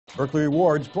Buerkle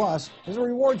Rewards Plus is a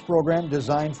rewards program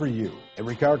designed for you.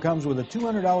 Every car comes with a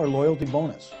 $200 loyalty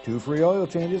bonus, 2 free oil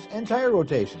changes and tire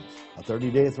rotations, a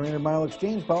 30-day 300-mile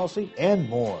exchange policy, and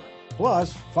more.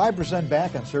 Plus, 5%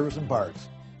 back on service and parts.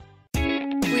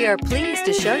 We are pleased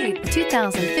to show you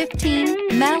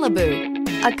 2015 Malibu.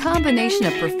 A combination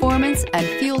of performance and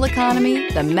fuel economy,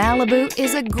 the Malibu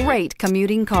is a great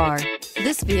commuting car.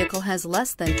 This vehicle has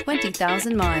less than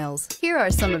 20,000 miles. Here are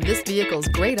some of this vehicle's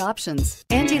great options: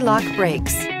 anti-lock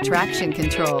brakes, traction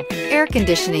control, air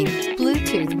conditioning,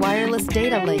 Bluetooth wireless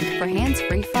data link for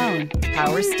hands-free phone,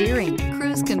 power steering,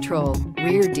 cruise control,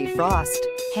 rear defrost,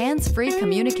 hands-free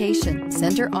communication,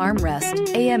 center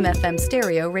armrest, AM/FM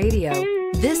stereo radio.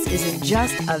 This isn't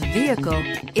just a vehicle,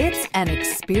 it's an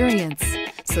experience.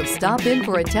 So stop in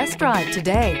for a test drive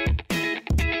today.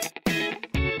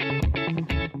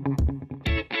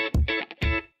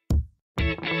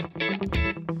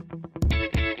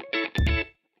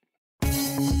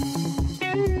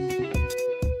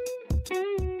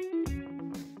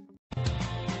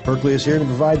 Buerkle is here to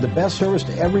provide the best service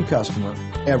to every customer,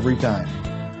 every time.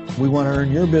 We want to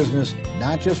earn your business,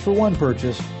 not just for one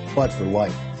purchase, but for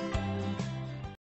life.